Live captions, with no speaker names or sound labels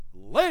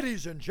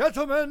Ladies and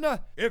gentlemen,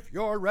 if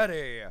you're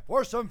ready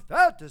for some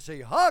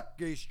fantasy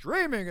hockey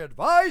streaming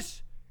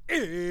advice,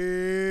 it's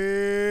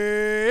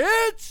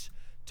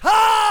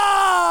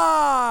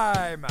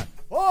time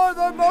for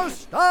the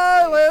most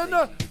styling,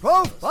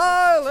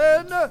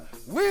 profiling,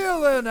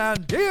 wheeling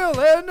and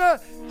dealing,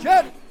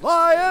 jet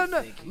flying,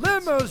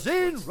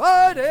 limousine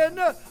riding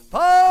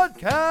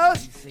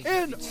podcast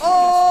in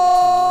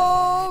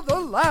all the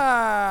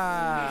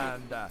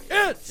land.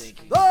 It's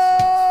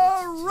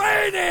the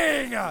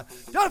reigning,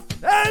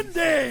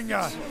 defending,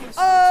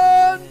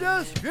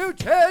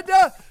 undisputed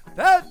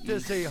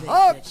fantasy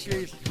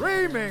hockey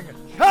streaming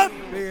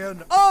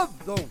champion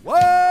of the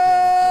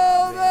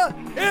world.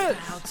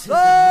 It's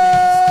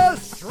the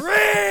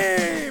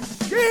Stream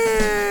Scheme.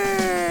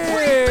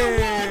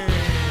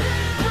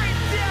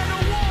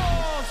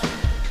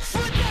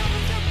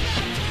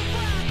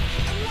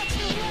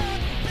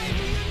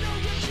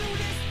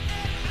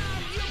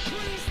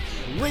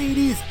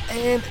 Ladies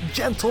and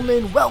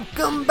gentlemen,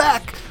 welcome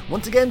back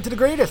once again to the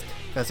greatest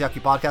fantasy hockey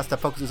podcast that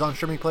focuses on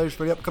streaming players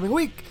for the upcoming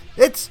week.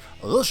 It's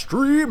the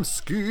Stream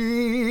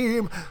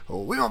Scheme.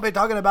 We won't be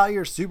talking about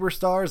your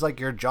superstars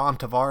like your John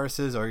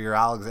Tavareses or your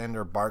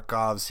Alexander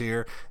Barkovs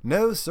here.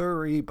 No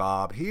sirree,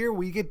 Bob. Here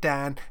we get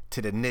down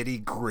to the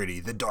nitty gritty,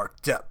 the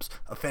dark depths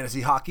of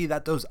fantasy hockey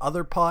that those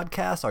other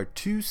podcasts are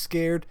too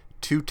scared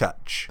to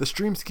touch. The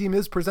Stream Scheme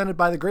is presented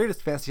by the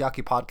greatest fantasy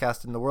hockey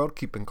podcast in the world,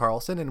 Keeping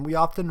Karlsson, and we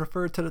often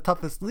refer to the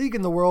toughest league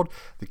in the world,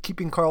 the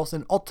Keeping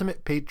Karlsson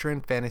Ultimate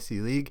Patron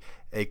Fantasy League,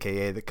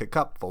 aka the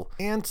Cupful.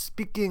 And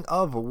speaking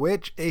of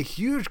which, a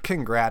huge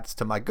congrats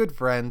to my good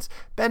friends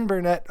Ben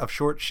Burnett of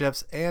Short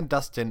Shifts and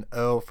Dustin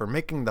O for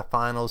making the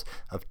finals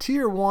of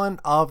Tier 1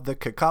 of the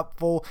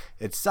Cupful.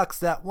 It sucks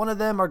that one of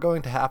them are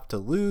going to have to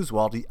lose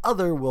while the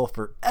other will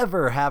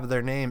forever have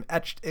their name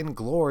etched in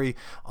glory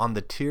on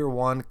the Tier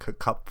 1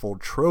 Cupful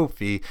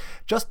trophy.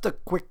 Just a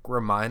quick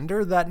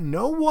reminder that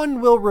no one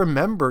will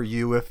remember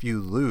you if you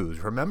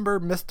lose.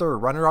 Remember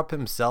Mr. Runner-Up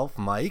himself,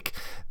 Mike,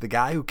 the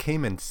guy who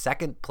came in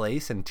second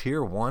place in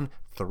Tier 1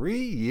 3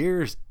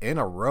 years in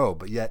a row,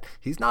 but yet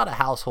he's not a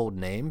household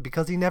name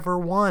because he never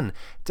won.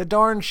 It's a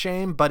darn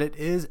shame, but it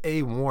is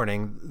a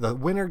warning. The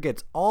winner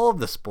gets all of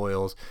the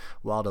spoils,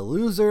 while the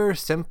loser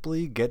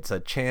simply gets a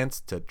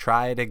chance to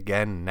try it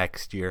again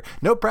next year.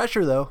 No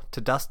pressure, though, to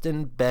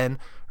Dustin, Ben,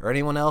 or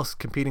anyone else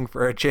competing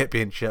for a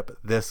championship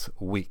this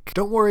week.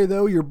 Don't worry,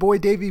 though, your boy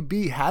Davey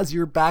B has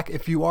your back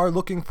if you are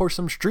looking for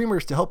some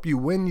streamers to help you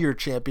win your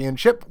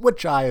championship,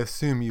 which I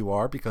assume you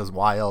are, because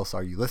why else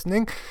are you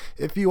listening?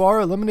 If you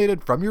are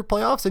eliminated from your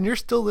playoffs and you're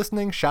still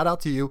listening, shout out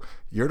to you.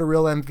 You're the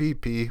real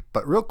MVP.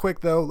 But real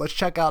quick, though, let's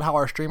check out how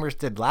our streamers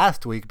did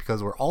last week,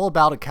 because we're all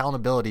about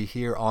accountability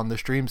here on the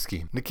Stream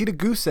Scheme. Nikita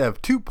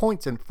Gusev, 2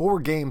 points in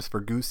 4 games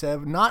for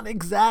Gusev. Not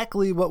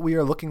exactly what we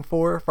are looking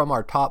for from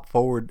our top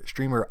forward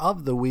streamer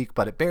of the week,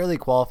 but it barely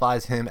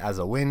qualifies him as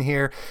a win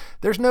here.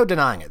 There's no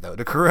denying it, though.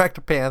 The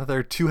correct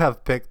Panther to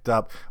have picked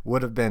up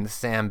would have been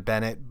Sam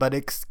Bennett, but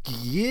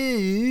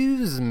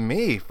excuse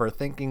me for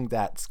thinking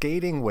that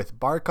skating with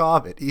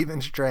Barkov at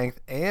even strength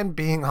and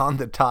being on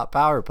the top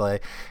power play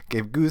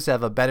gave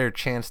Gusev a better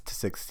chance to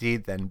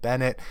succeed than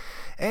Bennett.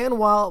 And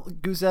while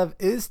Gusev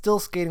is still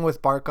skating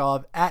with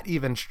Barkov at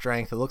even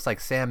strength, it looks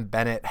like Sam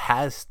Bennett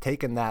has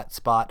taken that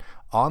spot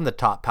on the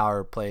top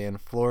power play in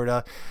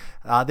Florida.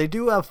 They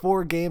do have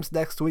 4 games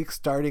next week,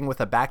 starting with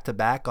a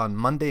back-to-back on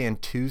Monday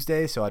and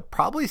Tuesday, so I'd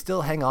probably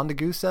still hang on to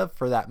Gusev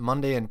for that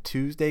Monday and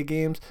Tuesday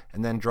games,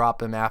 and then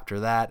drop him after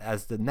that,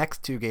 as the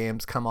next 2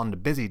 games come on the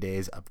busy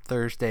days of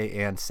Thursday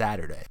and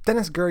Saturday.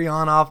 Denis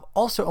Gurianov,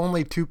 also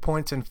only 2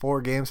 points in 4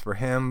 games for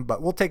him,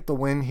 but we'll take the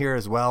win here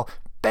as well.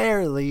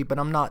 Barely, but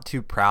I'm not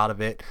too proud of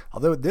it.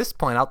 Although at this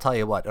point, I'll tell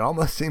you what, it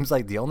almost seems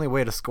like the only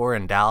way to score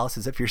in Dallas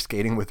is if you're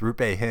skating with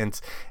Roope Hintz.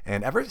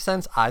 And ever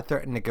since I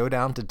threatened to go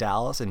down to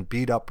Dallas and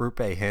beat up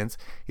Roope Hintz,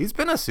 he's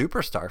been a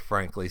superstar,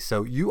 frankly.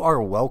 So you are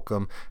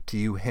welcome to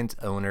you Hintz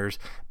owners.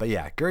 But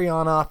yeah,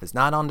 Gurianov is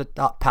not on the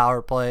top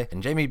power play,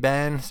 and Jamie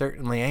Benn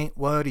certainly ain't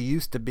what he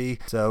used to be.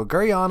 So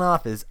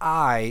Gurianov is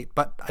aight,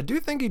 but I do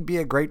think he'd be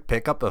a great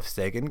pickup if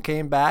Seguin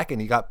came back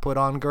and he got put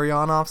on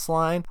Gurianov's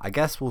line. I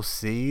guess we'll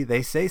see.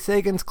 They say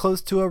Seguin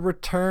close to a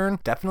return.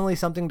 Definitely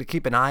something to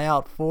keep an eye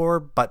out for,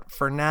 but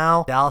for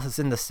now, Dallas is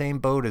in the same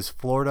boat as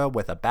Florida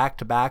with a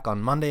back-to-back on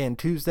Monday and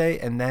Tuesday,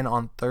 and then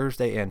on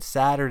Thursday and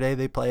Saturday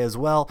they play as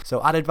well. So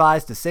I'd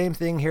advise the same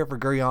thing here for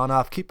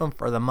Gurianov. Keep him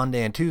for the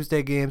Monday and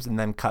Tuesday games and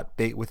then cut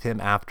bait with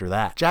him after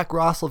that. Jack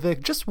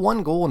Roslovic, just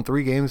 1 goal in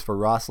 3 games for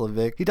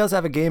Roslovic. He does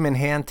have a game in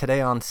hand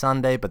today on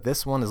Sunday, but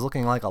this one is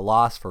looking like a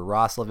loss for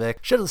Roslovic.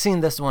 Should have seen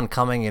this one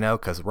coming,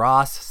 because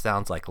Ross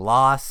sounds like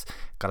loss.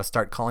 Gotta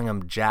start calling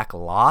him Jack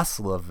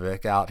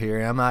Loslovic out here,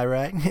 am I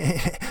right?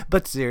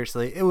 But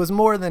seriously, it was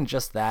more than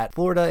just that.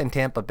 Florida and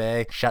Tampa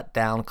Bay shut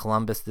down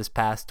Columbus this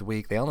past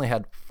week. They only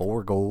had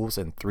 4 goals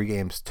in 3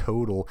 games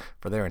total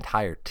for their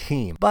entire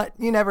team. But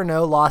you never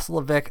know,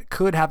 Loslovic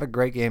could have a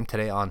great game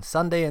today on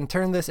Sunday and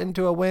turn this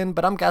into a win,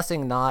 but I'm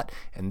guessing not,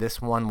 and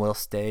this one will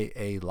stay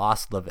a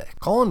Loslovic.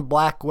 Colin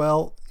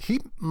Blackwell, he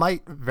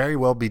might very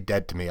well be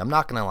dead to me. I'm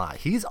not going to lie.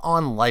 He's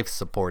on life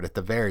support at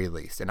the very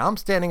least. And I'm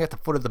standing at the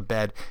foot of the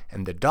bed,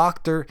 and the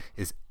doctor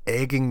is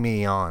egging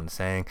me on,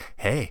 saying,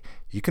 hey,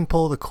 you can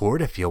pull the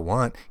cord if you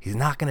want. He's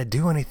not going to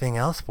do anything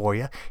else for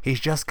you. He's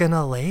just going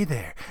to lay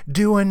there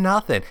doing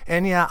nothing.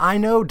 And yeah, I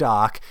know,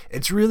 Doc,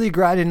 it's really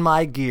grinding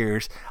my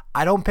gears.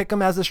 I don't pick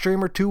him as a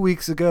streamer 2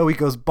 weeks ago. He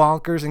goes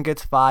bonkers and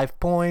gets 5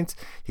 points.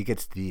 He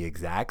gets the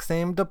exact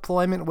same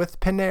deployment with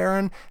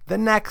Panarin the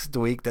next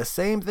week. The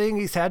same thing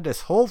he's had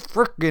this whole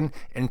freaking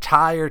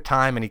entire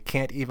time, and he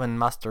can't even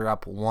muster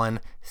up one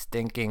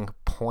stinking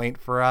point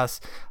for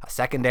us. A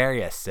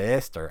secondary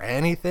assist or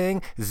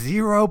anything.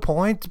 0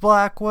 points,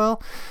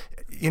 Blackwell.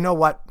 You know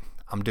what?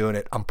 I'm doing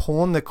it. I'm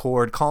pulling the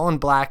cord. Colin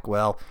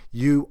Blackwell,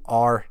 you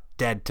are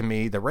dead to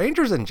me. The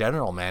Rangers in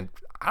general, man,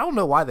 I don't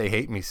know why they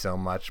hate me so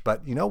much,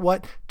 but you know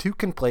what? Two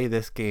can play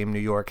this game, New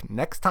York.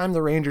 Next time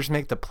the Rangers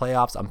make the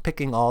playoffs, I'm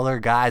picking all their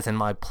guys in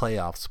my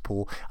playoffs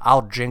pool.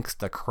 I'll jinx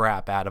the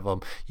crap out of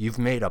them. You've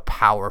made a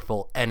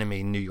powerful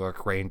enemy, New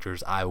York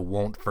Rangers. I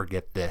won't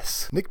forget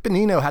this. Nick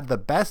Bonino had the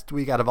best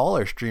week out of all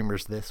our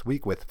streamers this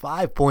week with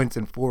 5 points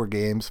in 4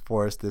 games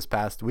for us this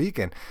past week.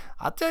 And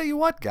I'll tell you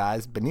what,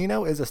 guys,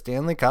 Bonino is a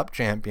Stanley Cup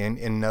champion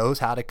and knows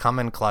how to come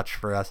in clutch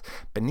for us.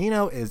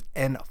 Bonino is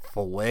in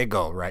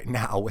fuego right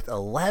now with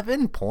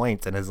 11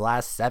 points in his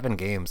last 7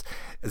 games.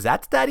 Is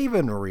that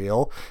even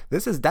real?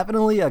 This is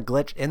definitely a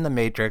glitch in the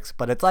Matrix,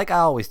 but it's like I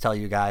always tell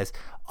you guys,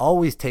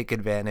 always take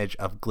advantage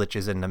of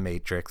glitches in the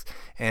Matrix.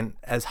 And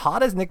as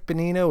hot as Nick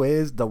Bonino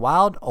is, the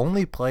Wild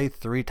only play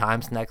 3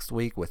 times next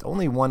week with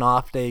only 1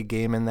 off day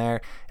game in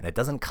there, and it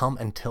doesn't come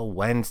until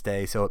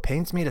Wednesday, so it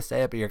pains me to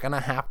say it, but you're going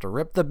to have to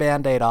rip the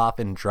band-aid off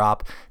and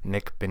drop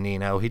Nick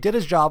Bonino. He did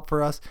his job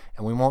for us,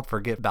 and we won't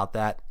forget about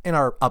that in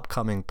our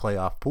upcoming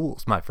playoff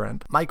pools, my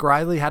friend. Mike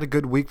Riley had a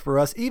good week for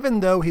us,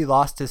 even though he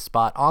lost his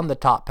spot on the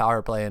top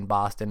power play in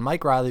Boston.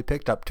 Mike Riley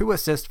picked up 2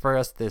 assists for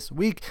us this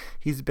week.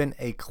 He's been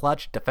a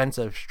clutch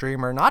defensive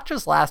streamer, not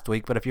just last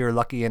week, but if you're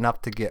lucky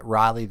enough to get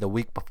Riley the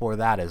week before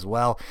that as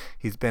well,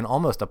 he's been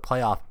almost a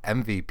playoff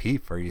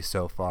MVP for you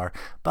so far.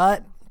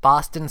 But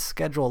Boston's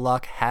schedule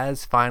luck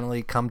has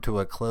finally come to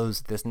a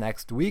close this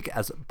next week,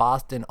 as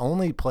Boston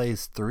only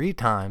plays 3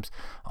 times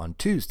on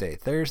Tuesday,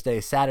 Thursday,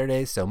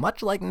 Saturday. So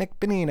much like Nick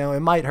Bonino,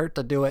 it might hurt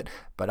to do it,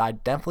 but I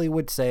definitely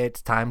would say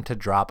it's time to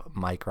drop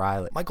Mike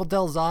Riley. Michael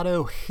Del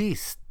Zotto, he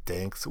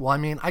stinks. Well, I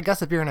mean, I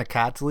guess if you're in a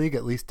Cats league,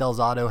 at least Del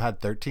Zotto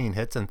had 13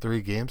 hits in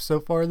 3 games so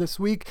far this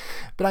week.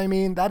 But I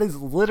mean, that is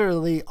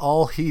literally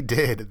all he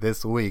did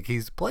this week.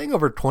 He's playing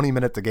over 20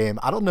 minutes a game.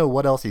 I don't know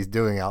what else he's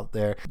doing out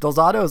there. Del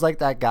Zotto is like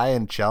that guy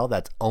in Chell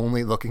that's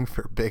only looking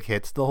for big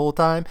hits the whole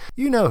time.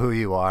 You know who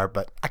you are,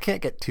 but I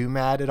can't get too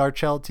mad at our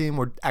Chell team.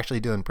 We're actually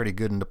doing pretty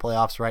good in the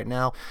playoffs right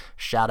now.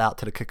 Shout out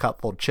to the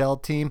Cupful Chell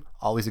team.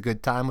 Always a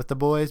good time with the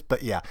boys.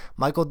 But yeah,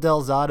 Michael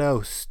Del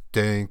Zotto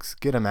stinks.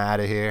 Get him out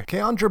of here.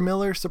 Keandre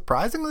Miller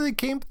surprisingly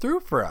came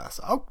through for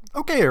us. Oh,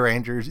 okay,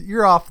 Rangers,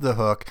 you're off the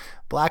hook.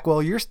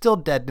 Blackwell, you're still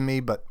dead to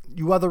me, but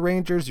you other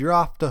Rangers, you're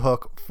off the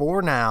hook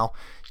for now.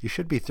 You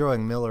should be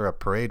throwing Miller a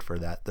parade for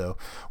that, though.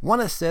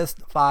 1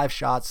 assist, 5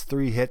 shots,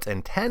 3 hits,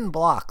 and 10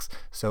 blocks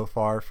so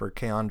far for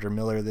Keandre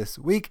Miller this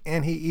week,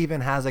 and he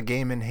even has a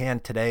game in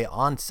hand today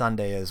on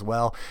Sunday as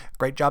well.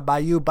 Great job by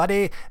you,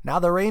 buddy. Now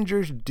the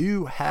Rangers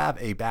do have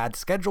a bad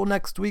schedule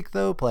next week,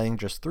 though, playing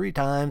just 3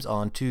 times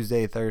on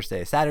Tuesday,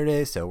 Thursday,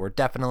 Saturday, so we're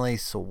definitely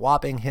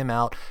swapping him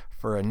out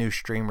for a new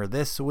streamer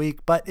this week,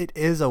 but it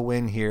is a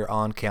win here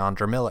on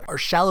Keandre Miller. Our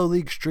Shallow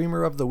League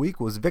streamer of the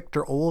week was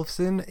Victor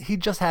Olofsson. He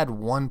just had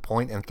 1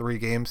 point in 3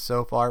 games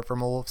so far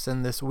from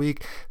Olofsson this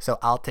week, so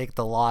I'll take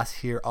the loss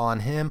here on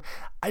him.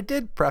 I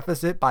did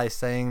preface it by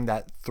saying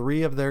that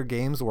 3 of their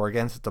games were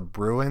against the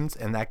Bruins,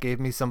 and that gave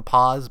me some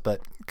pause,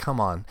 but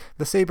come on.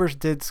 The Sabres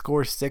did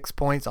score 6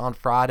 points on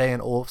Friday,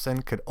 and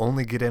Olofsson could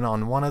only get in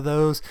on 1 of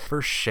those.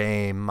 For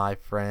shame, my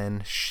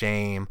friend,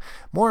 shame.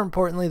 More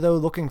importantly, though,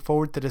 looking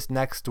forward to this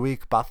next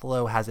week,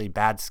 Buffalo has a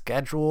bad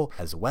schedule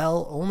as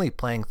well, only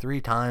playing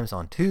 3 times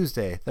on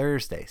Tuesday,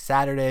 Thursday,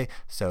 Saturday,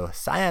 so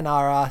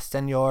sayonara,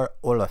 Senor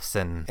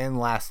Olofsson. And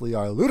lastly,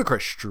 our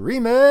ludicrous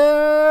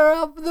streamer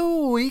of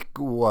the week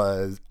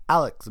was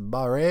Alex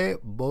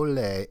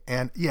Barré-Boulet,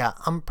 and yeah,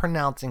 I'm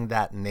pronouncing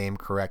that name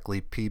correctly,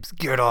 peeps.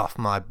 Get off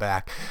my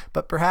back.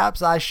 But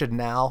perhaps I should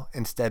now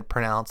instead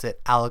pronounce it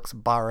Alex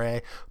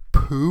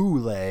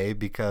Barré-Poulet,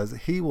 because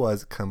he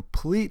was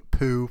complete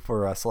poo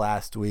for us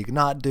last week,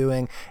 not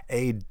doing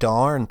a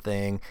darn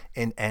thing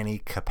in any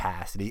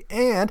capacity,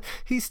 and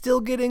he's still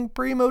getting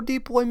primo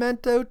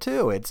deploymento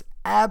too. It's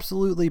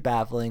absolutely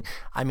baffling.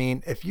 I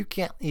mean, if you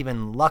can't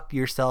even luck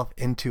yourself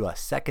into a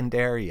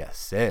secondary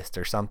assist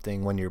or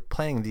something when you're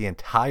playing the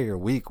entire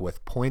week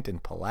with Point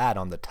and Palat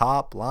on the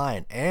top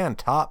line and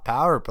top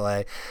power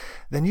play,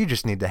 then you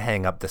just need to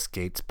hang up the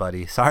skates,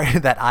 buddy. Sorry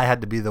that I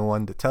had to be the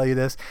one to tell you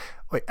this.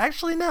 Wait,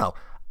 actually, no.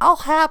 I'll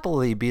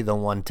happily be the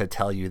one to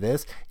tell you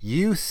this.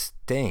 You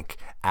stink.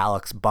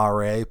 Alex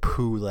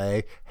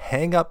Barre-Poulet,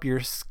 hang up your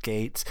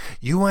skates.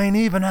 You ain't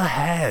even a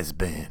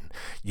has-been.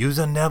 You's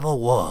a never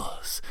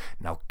was.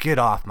 Now get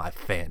off my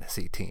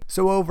fantasy team.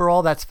 So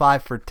overall, that's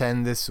 5 for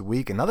 10 this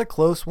week. Another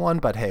close one,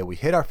 but hey, we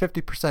hit our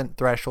 50%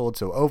 threshold.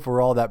 So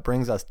overall, that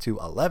brings us to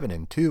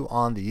 11-2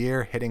 on the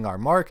year, hitting our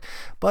mark.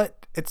 But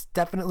it's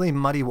definitely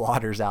muddy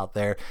waters out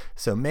there,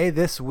 so may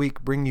this week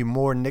bring you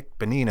more Nick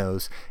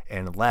Boninos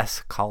and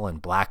less Colin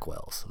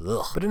Blackwells.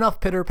 Ugh. But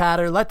enough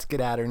pitter-patter, let's get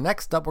at her.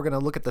 Next up, we're going to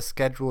look at the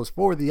schedules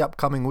for the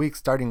upcoming week,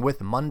 starting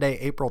with Monday,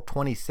 April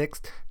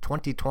 26th,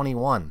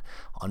 2021.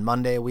 On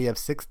Monday, we have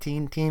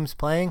 16 teams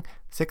playing,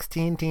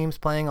 16 teams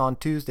playing on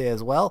Tuesday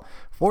as well,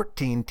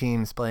 14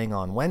 teams playing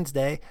on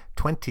Wednesday,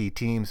 20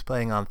 teams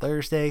playing on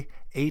Thursday,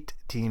 8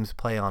 teams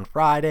play on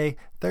Friday,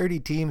 30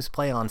 teams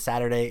play on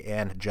Saturday,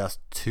 and just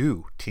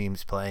 2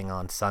 teams playing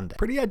on Sunday.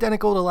 Pretty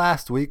identical to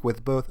last week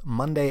with both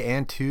Monday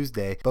and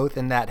Tuesday, both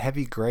in that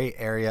heavy gray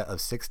area of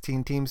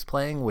 16 teams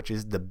playing, which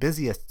is the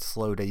busiest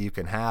slow day you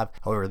can have.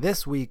 However,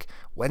 this week,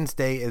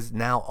 Wednesday is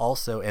now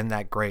also in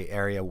that gray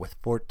area with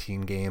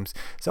 14 games.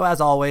 So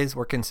as always,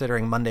 we're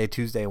considering Monday,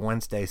 Tuesday, and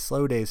Wednesday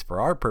slow days for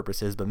our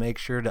purposes, but make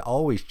sure to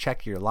always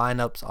check your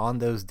lineups on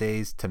those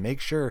days to make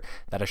sure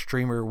that a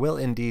streamer will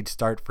indeed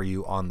start for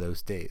you on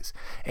those days.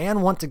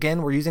 And once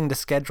again, we're using the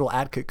schedule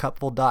at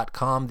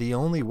kickcupful.com, the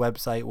only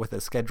website with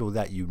a schedule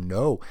that you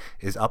know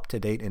is up to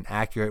date and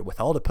accurate with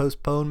all the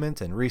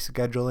postponements and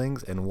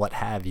reschedulings and what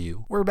have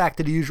you. We're back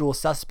to the usual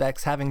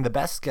suspects having the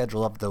best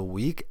schedule of the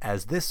week,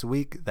 as this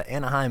week the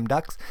Anaheim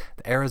Ducks,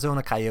 the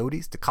Arizona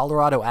Coyotes, the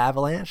Colorado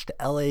Avalanche, the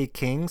LA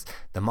Kings,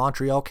 the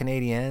Montreal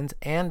Canadiens,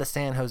 and the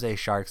San Jose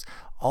Sharks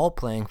all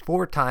playing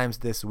 4 times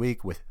this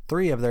week, with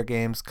 3 of their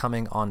games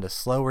coming on to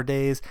slower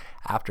days.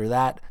 After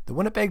that, the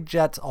Winnipeg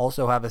Jets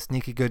also have a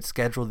sneaky good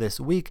schedule this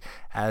week,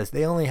 as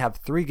they only have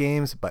 3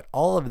 games, but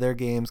all of their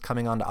games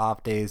coming on to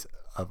off days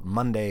of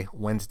Monday,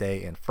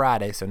 Wednesday, and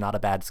Friday, so not a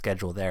bad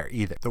schedule there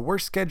either. The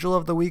worst schedule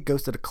of the week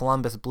goes to the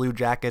Columbus Blue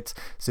Jackets,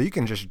 so you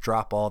can just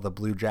drop all the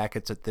Blue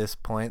Jackets at this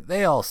point.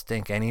 They all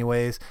stink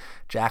anyways.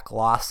 Jack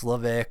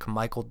Roslovic,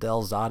 Michael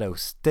Del Zotto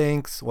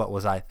stinks. What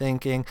was I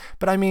thinking?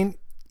 But I mean,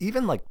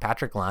 even like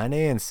Patrick Laine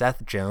and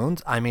Seth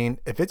Jones, I mean,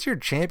 if it's your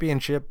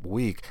championship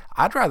week,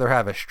 I'd rather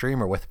have a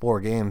streamer with 4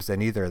 games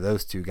than either of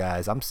those 2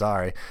 guys. I'm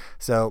sorry.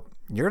 So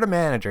you're the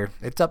manager.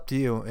 It's up to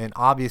you. And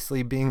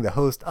obviously, being the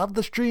host of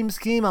the Stream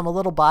Scheme, I'm a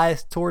little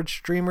biased towards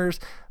streamers,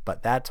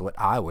 but that's what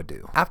I would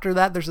do. After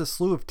that, there's a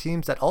slew of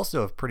teams that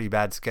also have pretty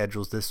bad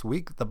schedules this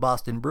week. The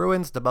Boston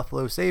Bruins, the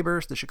Buffalo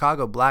Sabres, the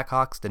Chicago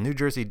Blackhawks, the New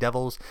Jersey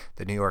Devils,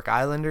 the New York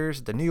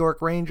Islanders, the New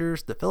York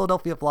Rangers, the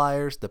Philadelphia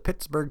Flyers, the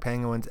Pittsburgh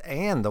Penguins,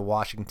 and the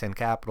Washington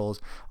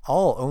Capitals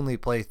all only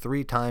play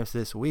 3 times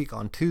this week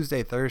on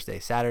Tuesday, Thursday,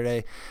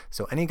 Saturday.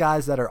 So any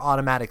guys that are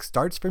automatic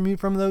starts from you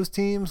from those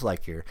teams,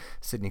 like your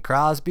Sidney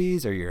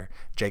Crosbys or your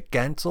Jake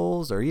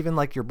Gensels or even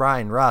like your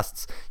Brian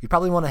Rusts, you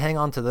probably want to hang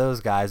on to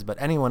those guys,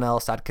 but anyone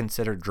else I'd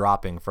consider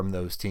dropping from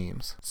those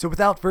teams. So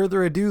without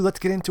further ado, let's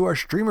get into our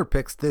streamer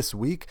picks this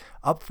week.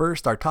 Up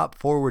first, our top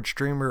forward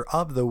streamer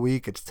of the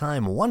week. It's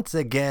time once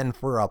again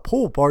for a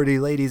pool party,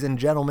 ladies and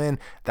gentlemen.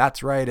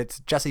 That's right,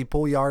 it's Jesse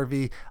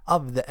Puljujarvi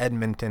of the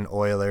Edmonton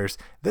Oilers.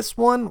 This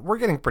one we're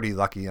getting pretty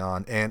lucky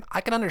on, and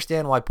I can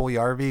understand why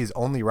Puljujarvi is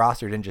only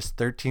rostered in just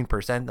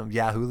 13% of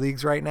Yahoo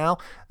leagues right now.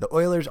 The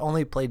Oilers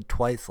only played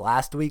twice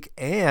last week,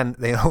 and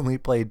they only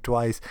played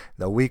twice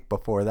the week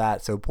before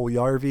that, so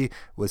Puljujarvi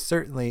was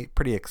certainly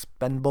pretty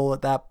expendable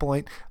at that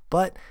point,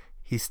 but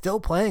he's still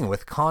playing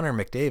with Connor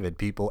McDavid,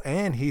 people,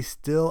 and he's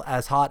still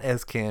as hot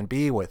as can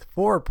be with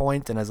 4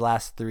 points in his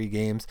last 3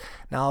 games.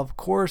 Now, of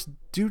course,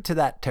 due to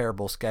that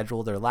terrible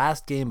schedule, their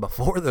last game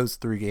before those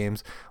 3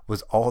 games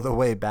was all the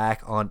way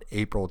back on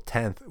April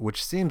 10th,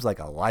 which seems like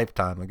a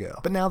lifetime ago.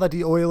 But now that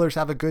the Oilers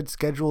have a good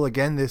schedule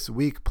again this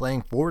week,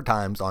 playing 4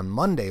 times on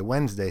Monday,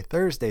 Wednesday,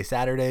 Thursday,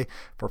 Saturday,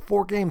 for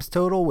 4 games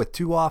total with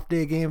 2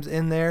 off-day games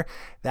in there,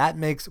 that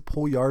makes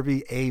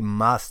Puljujarvi a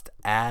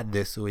must-add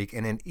this week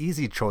and an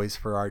easy choice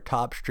for our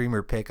top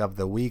streamer pick of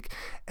the week.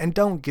 And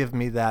don't give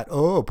me that,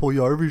 oh,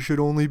 Puljujarvi should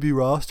only be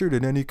rostered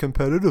in any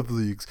competitive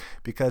leagues,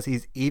 because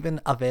he's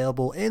even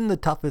available in the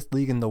toughest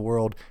league in the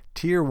world,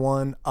 Tier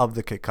 1 of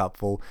the Kick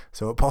Cupful.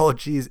 So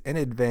apologies in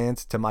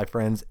advance to my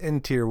friends in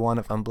Tier 1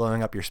 if I'm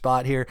blowing up your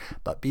spot here,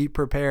 but be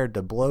prepared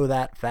to blow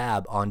that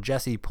fab on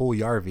Jesse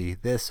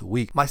Puljujarvi this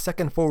week. My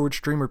second forward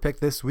streamer pick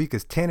this week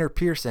is Tanner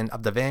Pearson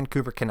of the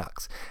Vancouver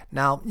Canucks.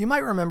 Now, you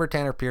might remember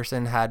Tanner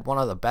Pearson had one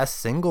of the best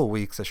single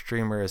weeks a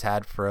streamer has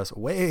had for us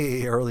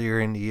way earlier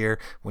in the year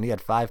when he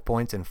had 5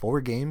 points in 4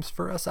 games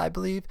for us, I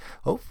believe.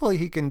 Hopefully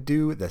he can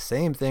do the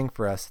same thing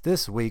for us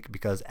this week,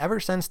 because ever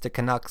since the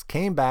Canucks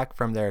came back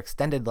from their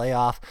extended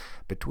layoff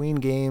between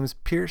games,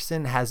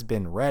 Pearson has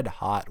been red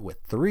hot with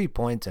 3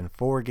 points in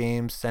 4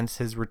 games since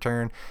his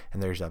return,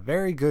 and there's a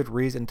very good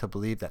reason to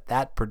believe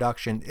that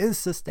production is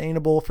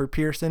sustainable for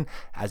Pearson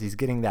as he's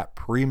getting that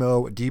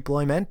primo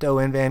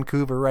deploymento in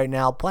Vancouver right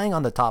now, playing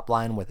on the top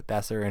line with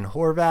Besser and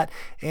Horvat,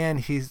 and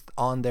he's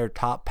on their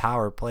top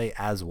power play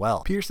as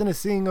well. Pearson is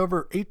seeing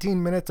over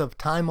 18 minutes of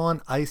time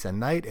on ice a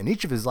night in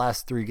each of his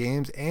last 3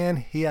 games, and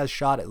he has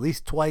shot at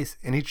least twice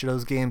in each of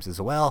those games as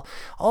well.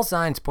 All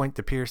signs point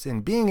to Pearson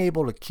being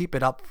able to keep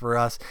it up for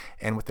us,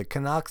 and with the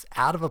Canucks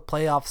out of a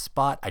playoff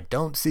spot, I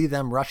don't see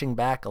them rushing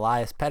back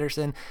Elias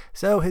Pettersson,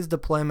 so his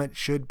deployment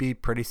should be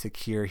pretty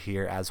secure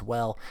here as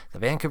well. The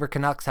Vancouver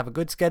Canucks have a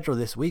good schedule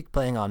this week,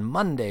 playing on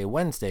Monday,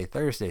 Wednesday,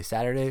 Thursday,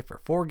 Saturday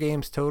for 4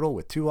 games total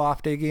with 2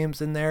 off-day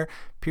games in there.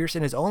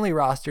 Pearson is only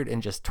rostered in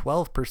just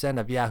 12%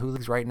 of Yahoo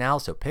leagues right now,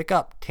 so pick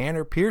up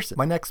Tanner Pearson.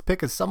 My next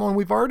pick is someone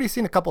we've already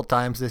seen a couple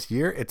times this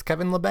year. It's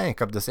Kevin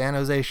Labanc of the San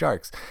Jose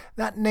Sharks.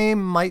 That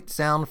name might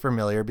sound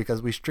familiar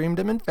because we streamed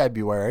him in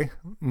February,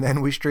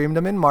 then we streamed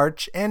him in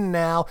March, and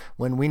now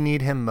when we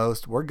need him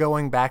most, we're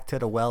going back to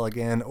the well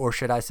again, or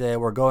should I say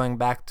we're going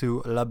back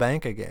to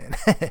Labanc again.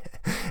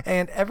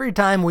 And every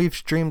time we've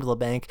streamed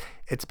Labanc,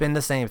 it's been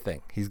the same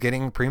thing. He's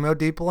getting primo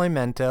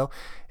deploymento,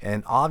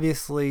 and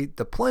obviously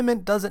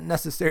deployment doesn't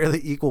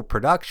necessarily equal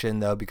production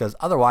though, because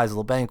otherwise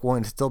Labanc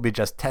wouldn't still be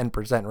just 10%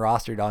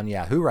 rostered on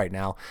Yahoo right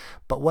now.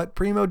 But what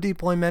primo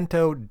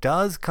deploymento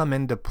does come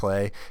into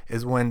play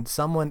is when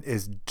someone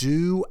is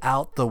due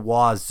out the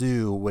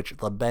wazoo, which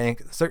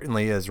Labanc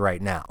certainly is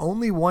right now.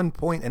 Only 1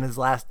 point in his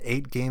last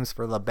 8 games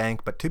for Labanc,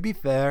 but to be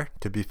fair,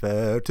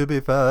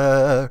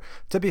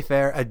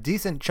 a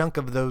decent chunk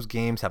of those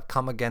games have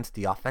come against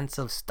the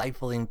offensive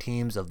stifling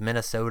teams of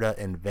Minnesota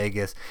and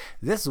Vegas.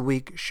 This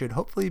week should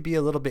hopefully be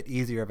a little bit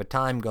easier of a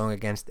time going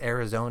against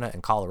Arizona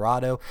and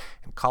Colorado.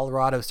 And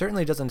Colorado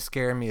certainly doesn't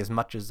scare me as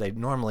much as they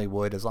normally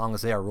would, as long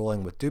as they are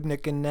rolling with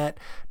Dubnyk in net.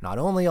 Not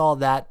only all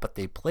that, but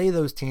they play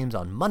those teams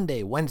on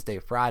Monday, Wednesday,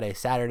 Friday,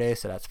 Saturday,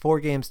 so that's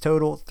 4 games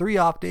total, 3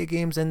 off-day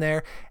games in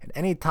there, and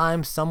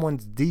anytime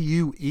someone's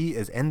DUE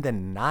is in the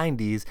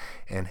 90s,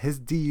 and his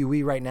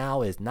DUE right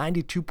now is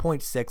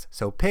 92.6,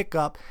 so pick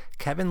up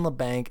Kevin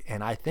Labanc,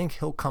 and I think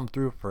he'll come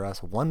through for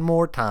us one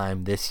more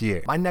time this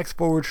year. My next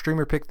forward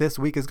streamer pick this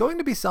week is going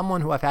to be someone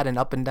who I've had an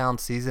up and down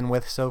season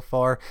with so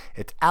far.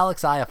 It's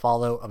Alex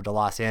Iafallo of the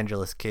Los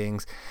Angeles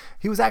Kings.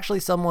 He was actually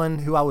someone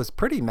who I was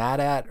pretty mad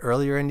at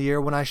earlier in the year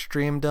when I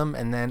streamed him,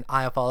 and then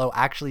Iafallo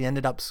actually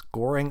ended up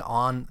scoring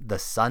on the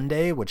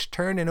Sunday, which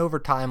turned an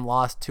overtime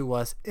loss to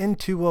us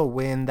into a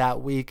win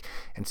that week.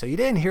 And so you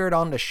didn't hear it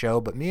on the show,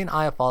 but me and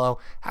Iafallo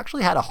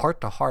actually had a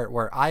heart-to-heart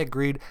where I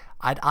agreed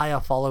I'd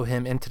Iafallo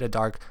him into the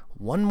dark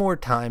one more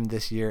time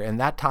this year, and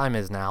that time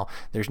is now.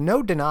 There's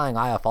no denying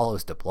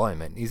Iafallo's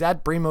deployment. He's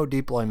had primo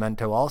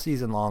deploymento all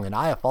season long, and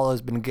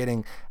Iafallo's been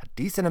getting a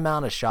decent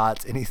amount of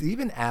shots, and he's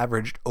even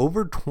averaged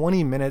over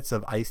 20 minutes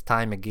of ice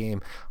time a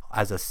game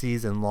as a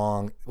season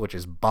long, which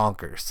is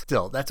bonkers.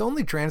 Still, that's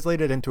only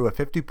translated into a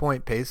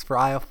 50-point pace for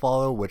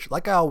Iafallo, which,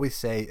 like I always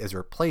say, is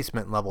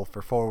replacement level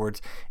for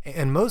forwards,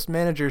 and most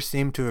managers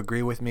seem to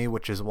agree with me,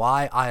 which is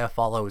why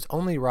Iafallo is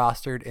only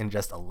rostered in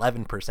just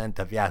 11%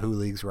 of Yahoo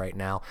leagues right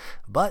now.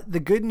 But the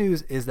good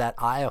news is that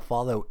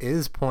Iafallo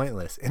is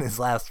pointless in his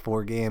last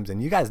 4 games,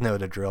 and you guys know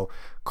the drill.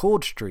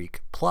 Cold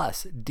streak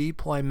plus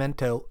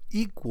deploymento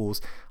equals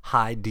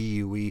high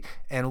DUE,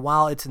 and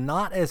while it's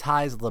not as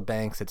high as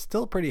Labanc's, it's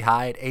still pretty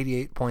high at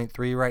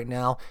 88.3 right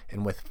now,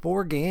 and with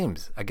 4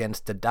 games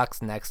against the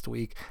Ducks next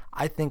week,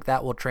 I think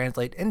that will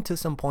translate into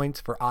some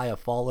points for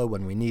Iafallo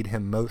when we need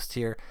him most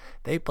here.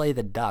 They play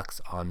the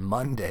Ducks on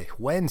Monday,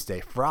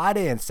 Wednesday,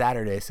 Friday, and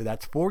Saturday, so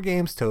that's 4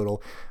 games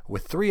total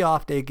with 3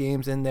 off-day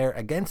games in there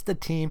against a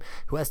team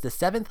who has the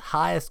 7th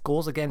highest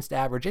goals against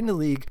average in the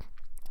league.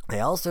 They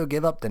also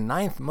give up the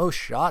 9th most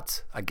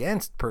shots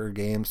against per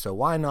game, so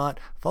why not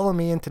follow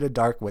me into the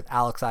dark with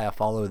Alex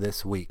Iafallo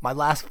this week. My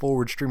last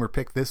forward streamer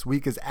pick this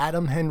week is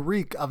Adam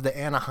Henrique of the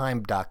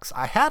Anaheim Ducks.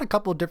 I had a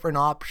couple different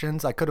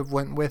options I could have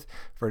went with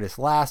for this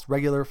last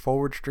regular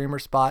forward streamer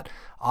spot.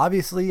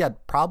 Obviously,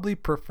 I'd probably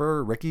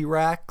prefer Ricky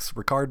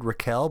Ricard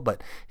Raquel,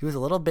 but he was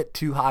a little bit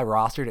too high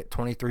rostered at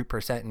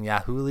 23% in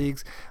Yahoo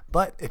leagues.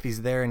 But if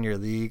he's there in your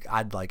league,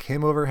 I'd like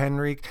him over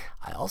Henrique.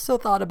 I also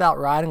thought about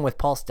riding with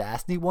Paul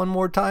Stastny one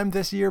more time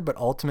this year, but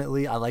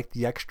ultimately I like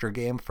the extra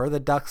game for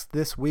the Ducks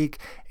this week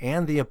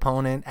and the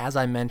opponent. As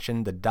I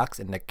mentioned, the Ducks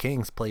and the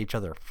Kings play each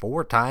other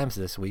 4 times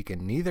this week,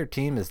 and neither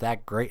team is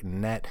that great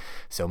in net.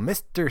 So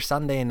Mr.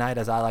 Sunday Night,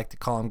 as I like to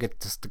call him,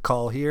 gets the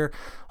call here,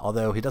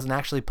 although he doesn't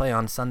actually play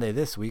on Sunday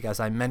this week. As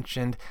I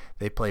mentioned,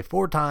 they play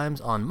 4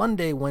 times on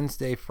Monday,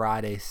 Wednesday,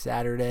 Friday,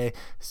 Saturday,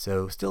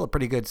 so still a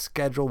pretty good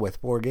schedule with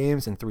 4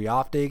 games and 3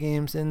 off-day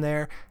games in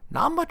there.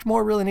 Not much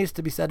more really needs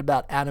to be said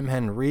about Adam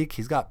Henrique.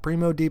 He's got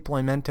Primo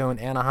Deploymento in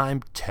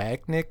Anaheim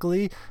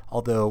technically,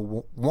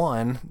 although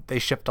one, they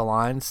shift the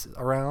lines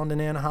around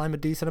in Anaheim a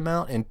decent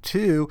amount, and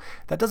two,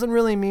 that doesn't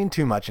really mean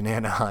too much in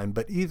Anaheim.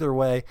 But either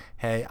way,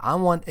 hey, I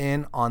want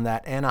in on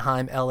that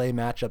Anaheim-LA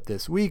matchup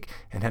this week,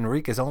 and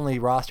Henrique is only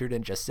rostered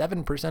in just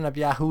 7% of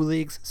Yahoo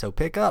leagues, so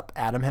pick up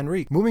Adam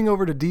Henrique. Moving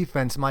over to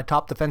defense, my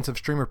top defensive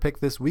streamer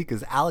pick this week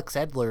is Alex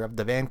Edler of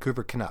the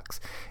Vancouver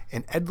Canucks.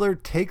 And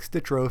Edler takes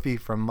the trophy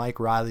from Mike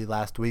Riley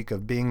last week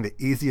of being the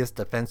easiest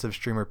defensive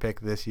streamer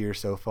pick this year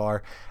so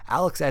far.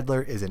 Alex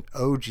Edler is an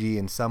OG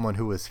and someone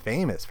who is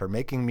famous for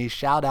making me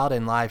shout out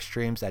in live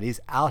streams that he's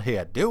out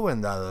here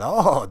doing the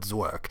Lord's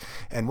work.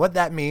 And what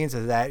that means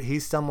is that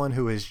he's someone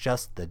who is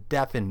just the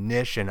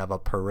definition of a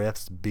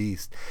Periffs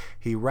beast.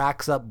 He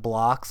racks up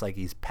blocks like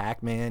he's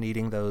Pac-Man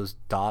eating those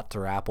dots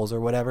or apples or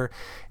whatever.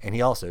 And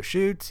he also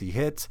shoots, he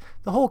hits,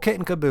 the whole kit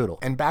and caboodle.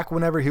 And back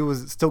whenever he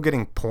was still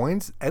getting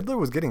points, Edler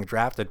was getting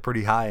drafted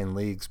pretty high in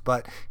leagues,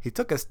 but he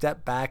took a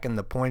step back in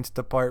the points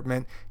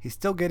department. He's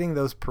still getting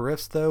those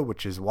Periffs though,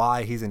 which is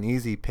why he's an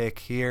easy pick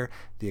here.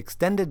 The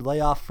extended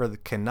layoff for the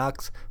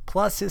Canucks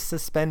plus his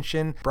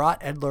suspension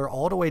brought Edler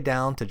all the way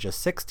down to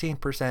just 16%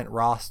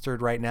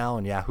 rostered right now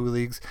in Yahoo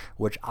leagues,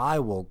 which I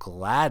will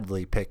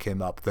gladly pick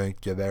him up.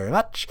 Thank you very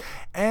much.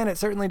 And it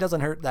certainly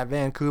doesn't hurt that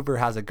Vancouver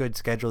has a good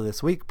schedule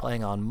this week,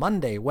 playing on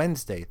Monday,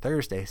 Wednesday,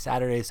 Thursday,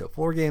 Saturday, so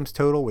 4 games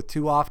total with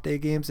 2 off-day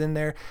games in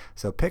there.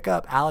 So pick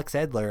up Alex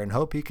Edler and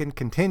hope he can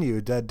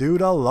continue to do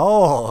the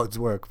Lord's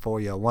work for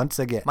you once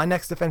again. My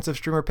next defensive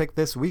streamer pick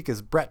this week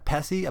is Brett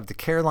Pesce of the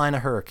Carolina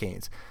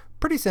Hurricanes.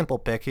 Pretty simple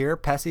pick here.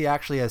 Pesce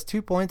actually has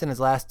 2 points in his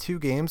last 2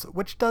 games,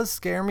 which does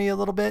scare me a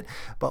little bit,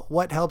 but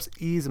what helps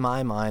ease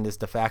my mind is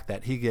the fact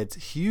that he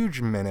gets huge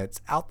minutes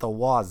out the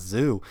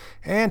wazoo,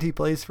 and he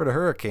plays for the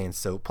Hurricanes,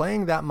 so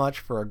playing that much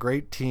for a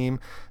great team,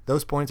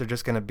 those points are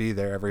just going to be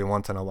there every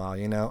once in a while,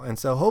 you know, and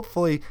so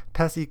hopefully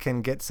Pesce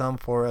can get some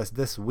for us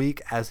this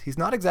week, as he's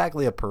not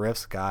exactly a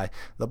Periffs guy.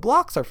 The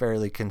blocks are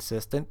fairly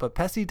consistent, but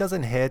Pesce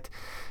doesn't hit,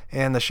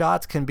 and the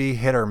shots can be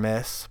hit or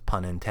miss,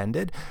 pun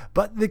intended,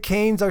 but the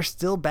Canes are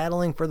still battling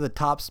for the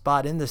top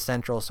spot in the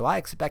Central, so I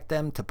expect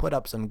them to put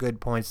up some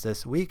good points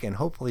this week, and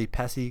hopefully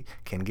Pesce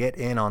can get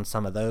in on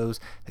some of those.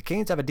 The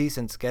Canes have a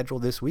decent schedule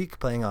this week,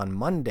 playing on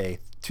Monday,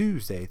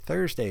 Tuesday,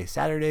 Thursday,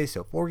 Saturday,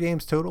 so 4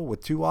 games total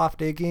with 2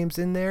 off-day games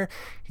in there.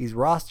 He's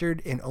rostered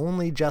in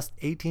only just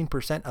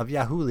 18% of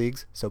Yahoo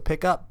leagues, so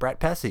pick up Brett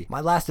Pesce. My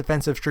last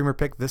defensive streamer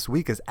pick this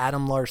week is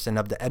Adam Larsson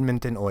of the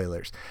Edmonton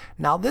Oilers.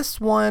 Now this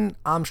one,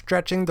 I'm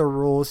stretching the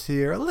rules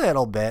here a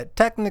little bit.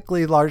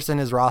 Technically, Larsson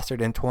is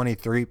rostered in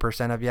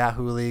 23% of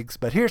Yahoo leagues,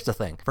 but here's the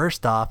thing.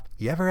 First off,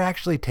 you ever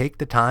actually take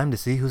the time to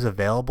see who's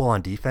available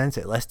on defense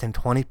at less than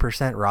 20%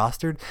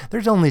 rostered?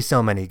 There's only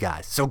so many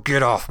guys, so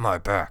get off my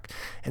back.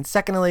 And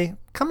secondly,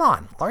 come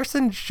on,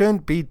 Larsson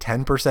shouldn't be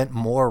 10%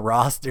 more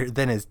rostered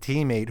than his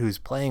teammate who's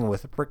playing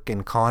with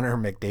frickin' Connor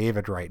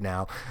McDavid right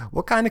now.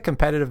 What kind of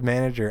competitive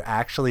manager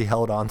actually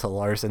held on to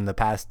Larsson the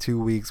past 2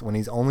 weeks when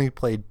he's only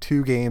played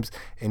 2 games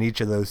in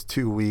each of those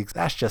 2 weeks?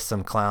 That's just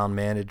some clown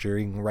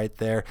managing right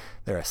there.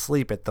 They're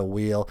asleep at the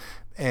wheel.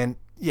 And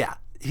yeah,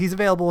 he's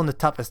available in the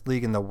toughest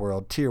league in the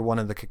world, tier 1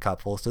 of the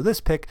Cupful, so this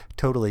pick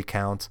totally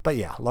counts. But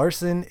yeah,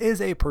 Larsson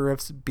is a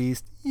Periffs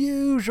beast,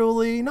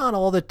 usually, not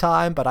all the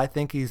time, but I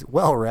think he's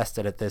well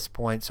rested at this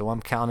point, so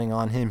I'm counting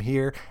on him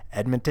here.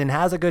 Edmonton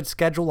has a good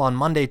schedule on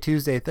Monday,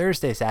 Tuesday,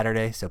 Thursday,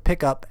 Saturday, so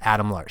pick up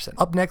Adam Larsson.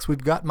 Up next,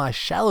 we've got my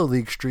shallow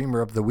league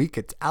streamer of the week.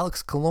 It's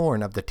Alex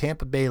Killorn of the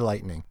Tampa Bay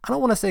Lightning. I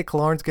don't want to say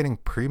Killorn's getting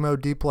Primo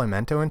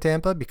Deploymento in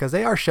Tampa because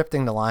they are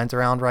shifting the lines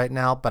around right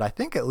now, but I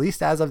think at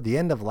least as of the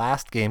end of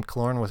last game,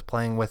 Killorn was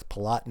playing with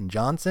Palat and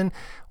Johnson,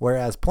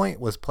 whereas Point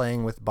was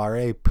playing with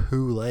Barre,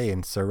 Poulet,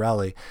 and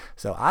Cirelli.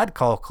 So I'd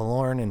call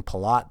Killorn and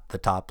Palat the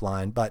top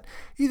line, but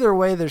either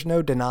way, there's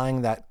no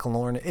denying that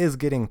Killorn is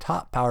getting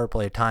top power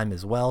play time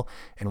as well,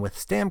 and with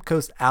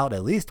Stamkos out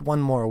at least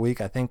one more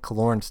week, I think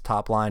Killorn's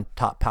top line,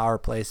 top power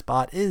play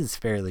spot is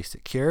fairly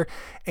secure,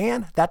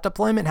 and that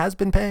deployment has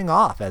been paying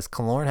off as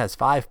Killorn has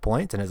 5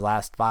 points in his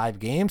last 5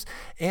 games,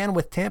 and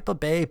with Tampa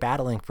Bay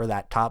battling for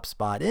that top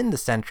spot in the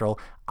Central,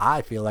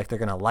 I feel like they're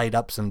going to light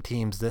up some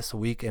teams this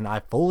week, and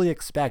I fully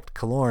expect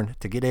Killorn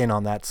to get in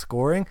on that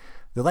scoring.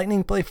 The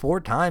Lightning play 4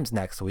 times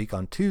next week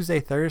on Tuesday,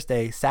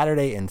 Thursday,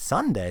 Saturday, and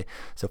Sunday.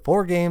 So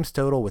 4 games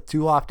total with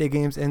 2 off-day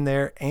games in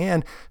there,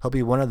 and he'll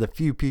be one of the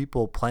few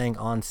people playing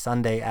on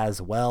Sunday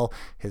as well.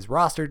 His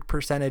rostered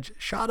percentage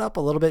shot up a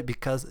little bit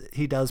because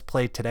he does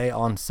play today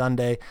on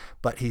Sunday,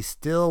 but he's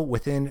still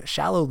within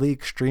shallow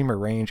league streamer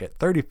range at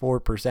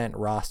 34%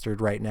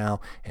 rostered right now.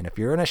 And if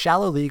you're in a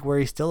shallow league where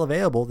he's still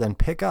available, then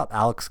pick up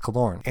Alex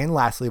Killorn. And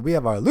lastly, we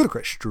have our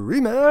ludicrous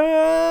streamer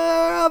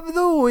of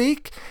the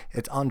week.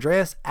 It's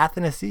Andreas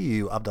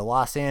Athanasiou of the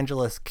Los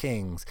Angeles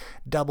Kings.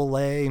 Double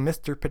A,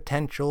 Mr.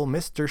 Potential,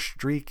 Mr.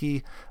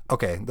 Streaky,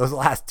 Okay, those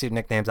last two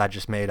nicknames I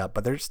just made up,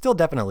 but they're still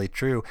definitely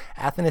true.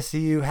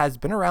 Athanasiou has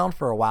been around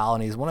for a while,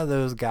 and he's one of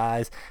those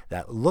guys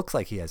that looks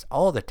like he has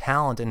all the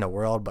talent in the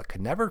world, but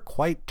could never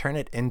quite turn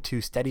it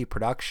into steady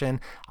production.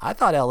 I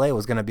thought LA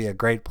was going to be a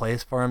great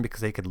place for him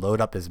because they could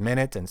load up his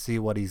minutes and see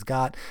what he's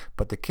got,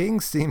 but the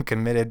Kings seem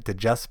committed to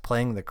just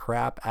playing the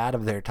crap out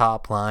of their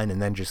top line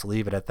and then just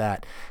leave it at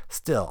that.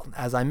 Still,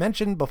 as I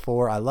mentioned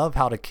before, I love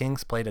how the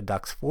Kings played the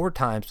Ducks 4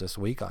 times this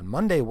week on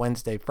Monday,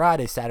 Wednesday,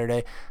 Friday,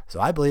 Saturday,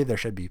 so I believe there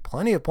should be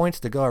plenty of points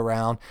to go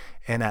around,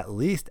 and at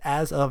least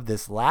as of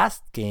this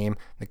last game,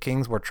 the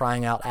Kings were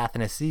trying out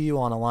Athanasiou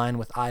on a line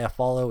with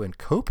Iafallo and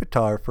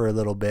Kopitar for a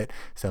little bit,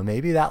 so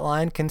maybe that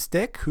line can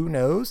stick, who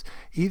knows?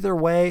 Either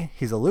way,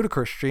 he's a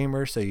ludicrous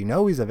streamer, so you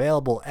know he's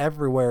available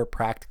everywhere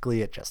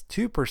practically at just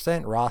 2%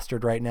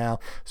 rostered right now,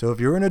 so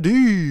if you're in a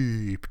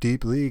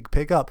deep league,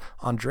 pick up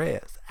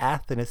Andreas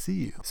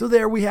Athanasiou. So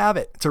there we have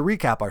it. To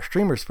recap our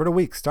streamers for the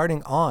week,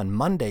 starting on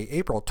Monday,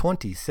 April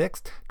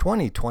 26th,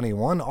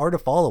 2021 are the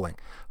following.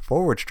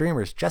 Forward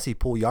streamers Jesse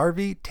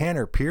Puljujarvi,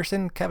 Tanner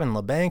Pearson, Kevin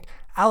Labanc,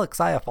 Alex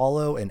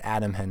Iafallo, and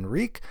Adam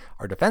Henrique.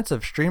 Our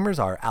defensive streamers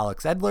are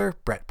Alex Edler,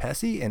 Brett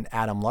Pesce, and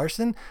Adam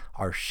Larson.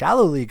 Our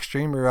shallow league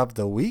streamer of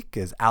the week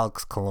is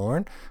Alex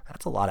Killorn.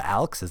 That's a lot of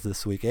Alexes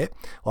this week, eh?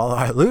 While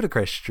our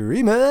ludicrous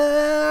streamer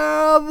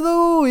of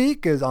the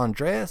week is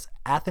Andreas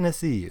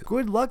Athanasiou.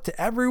 Good luck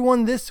to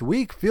everyone this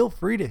week. Feel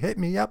free to hit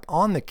me up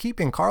on the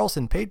Keeping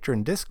Karlsson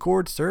Patron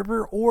Discord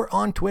server or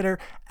on Twitter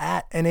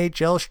at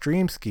NHL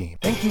Stream Scheme.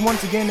 Thank you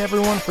once again,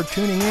 everyone, for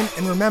tuning in.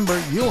 And remember,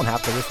 you won't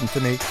have to listen to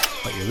me,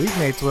 but your league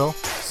mates will.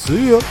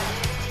 See ya!